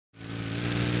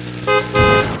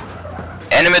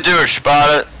Enemy door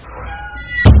spotted.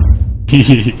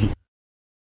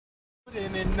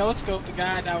 And then no scope the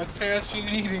guy that was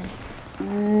parachuting.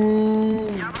 Ooh.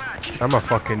 I'm a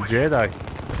fucking Jedi.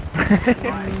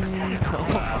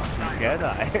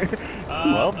 Jedi.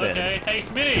 Well then. Okay, hey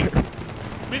Smitty!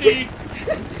 Smitty!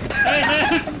 Hey man!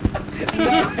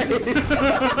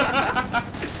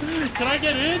 Can I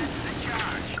get in?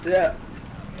 Yeah.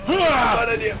 What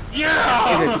did you? Yeah!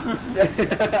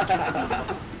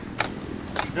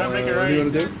 Gotta make it What do you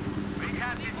want to do?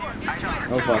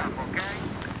 Oh fuck.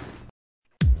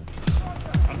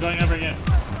 I'm going over again.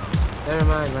 Never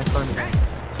mind, my phone again.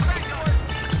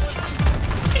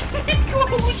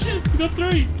 Holy shit! We got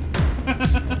 3!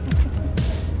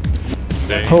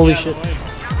 Holy shit. Damn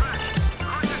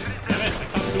it, I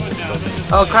can't do it now.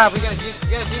 Oh crap, we got a Jeep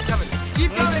coming.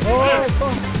 Jeep coming! Oh,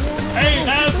 fuck. Hey,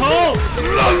 asshole!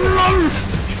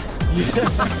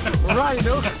 Right,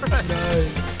 no crap.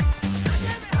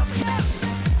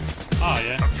 Oh,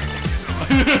 yeah.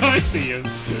 I see you.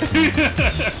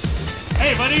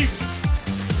 Hey, buddy!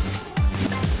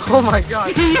 Oh my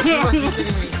god, you must be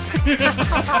kidding me.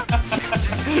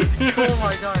 Oh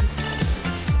my god.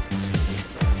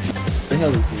 The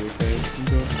hell is you, okay?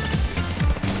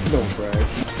 Don't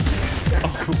crash.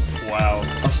 Oh, wow.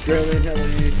 Australian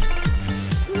heli.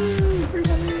 Woo, free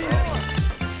money.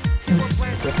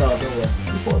 Just out of nowhere.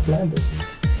 Before it landed.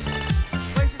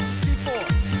 Place it to C4.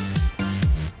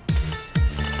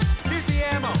 Here's the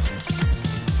ammo.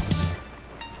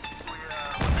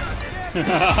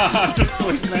 Just saw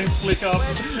his name flick up.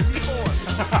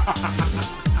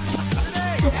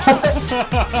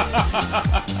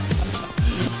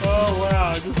 Oh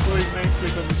wow, I just saw his name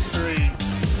flick on the screen.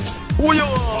 Oh,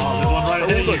 there's one right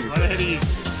ahead of you, right ahead of you.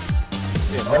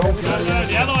 No,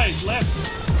 the other way, left.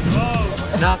 Oh.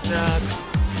 Knock knock.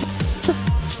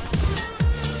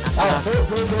 Knock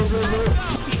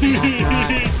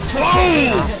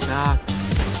knock.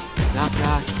 Knock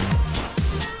knock.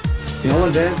 No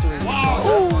one's answering. Wow!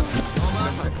 Hold Hold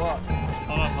on.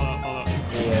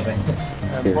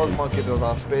 Buzz Monkey does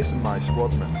our space in my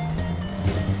squad, man.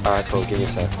 Alright, cool, give me a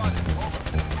sec.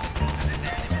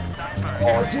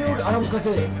 Oh, dude, I almost got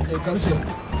the gunship.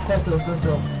 Stand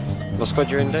still. What squad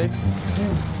you're in, Dave?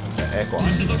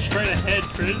 Just look straight ahead,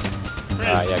 Chris.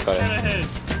 Ah, yeah, got it. Straight ahead.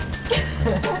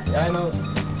 Yeah, I know.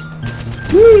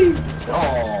 Whee!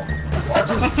 Oh.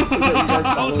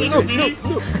 Was it me?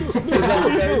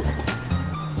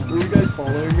 Were you guys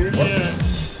following me? Yeah.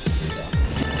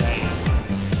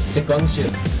 It's a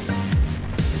gunship.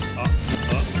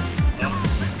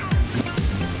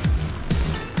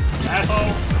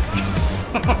 Asshole!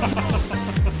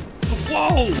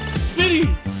 Whoa! Smitty!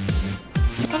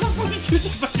 How the fuck did you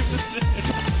get back in the thing?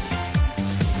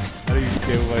 How do you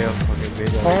get away on fucking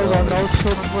video? Hold on, no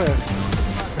son of a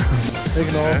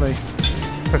Ignore me.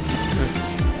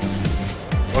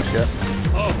 Oh shit.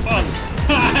 Oh fuck!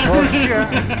 Oh shit.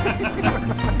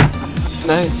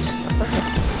 Nice.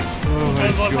 Oh my I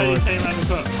love how you god. came out and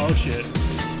thought, oh shit.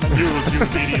 I knew it was you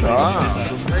immediately.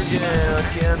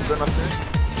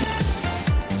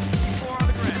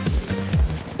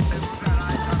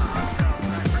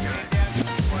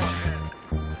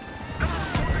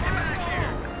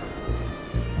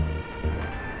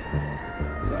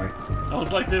 Sorry. I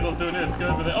was like this, I was doing this, go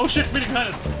over there. Oh shit, Smitty behind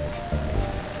us!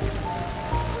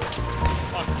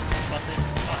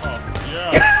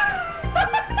 Yeah!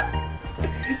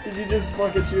 Did you just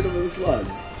fucking shoot him with a slug?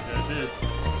 Yeah, I did.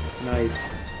 Nice.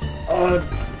 Oh,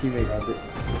 teammate got it.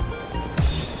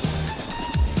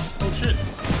 Oh shit!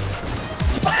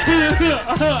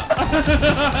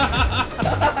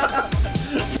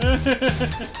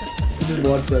 Just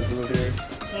watch that from over here.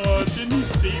 Oh, didn't you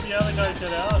see the other guy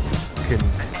get out? Fucking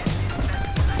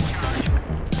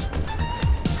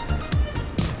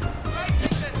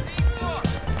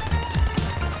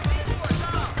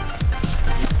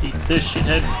Eat this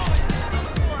shithead.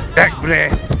 back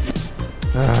breath.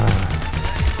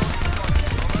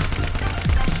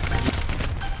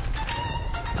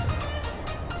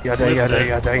 Yada. Oh,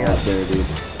 there, dude.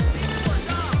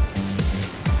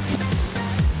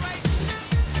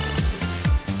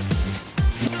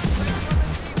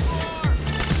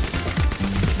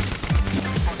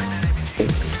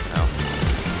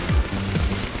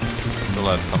 Still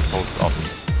at some post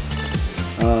office.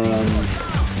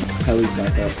 Heli's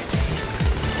back up.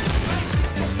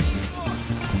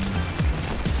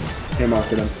 Hey, marked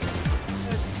him.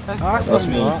 That's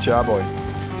me, Charboy.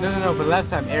 No, but last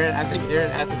time, I think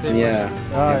Aaron asked the same Yeah.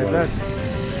 Alright, it was.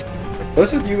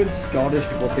 What's with you and Scottish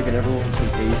people thinking everyone's from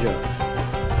Asia?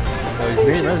 Oh, he's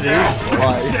being racist.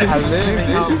 I live in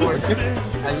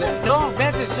California. No,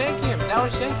 man, to shank him. That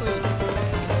was Shankly.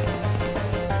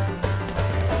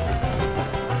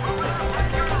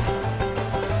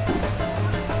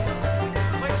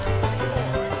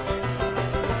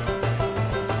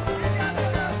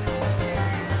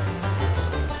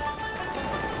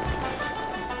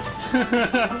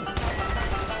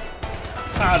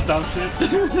 Ah, dumb shit.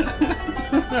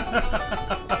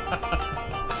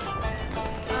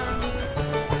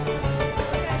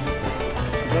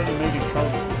 You're making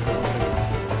trouble.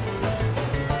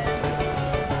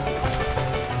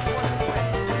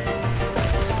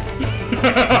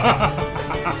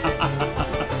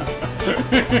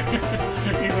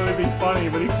 He wanted to be funny,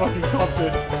 but he fucking copped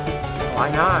it. Why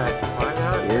not? Why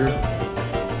not? Weird.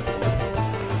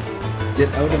 Get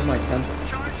out of my tent.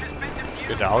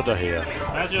 Get out of here.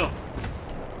 Matthew.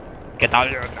 Get out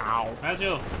of here now.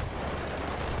 Matthew.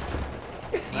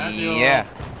 Matthew. Yeah.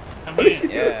 Come here.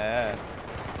 Yeah.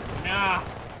 Yeah.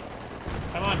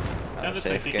 Come on. Down this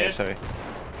way, Okay, sorry.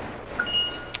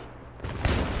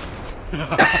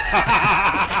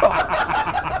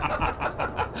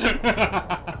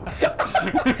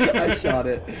 I shot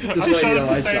it. Just I let shot you it know at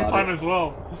I the same shot time it. as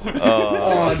well.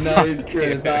 Oh, nice,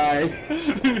 Chris.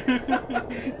 Nice.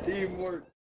 Teamwork.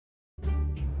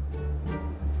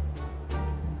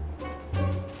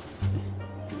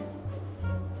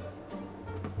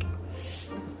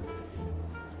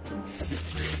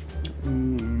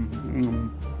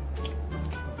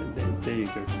 There you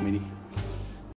go, Smitty.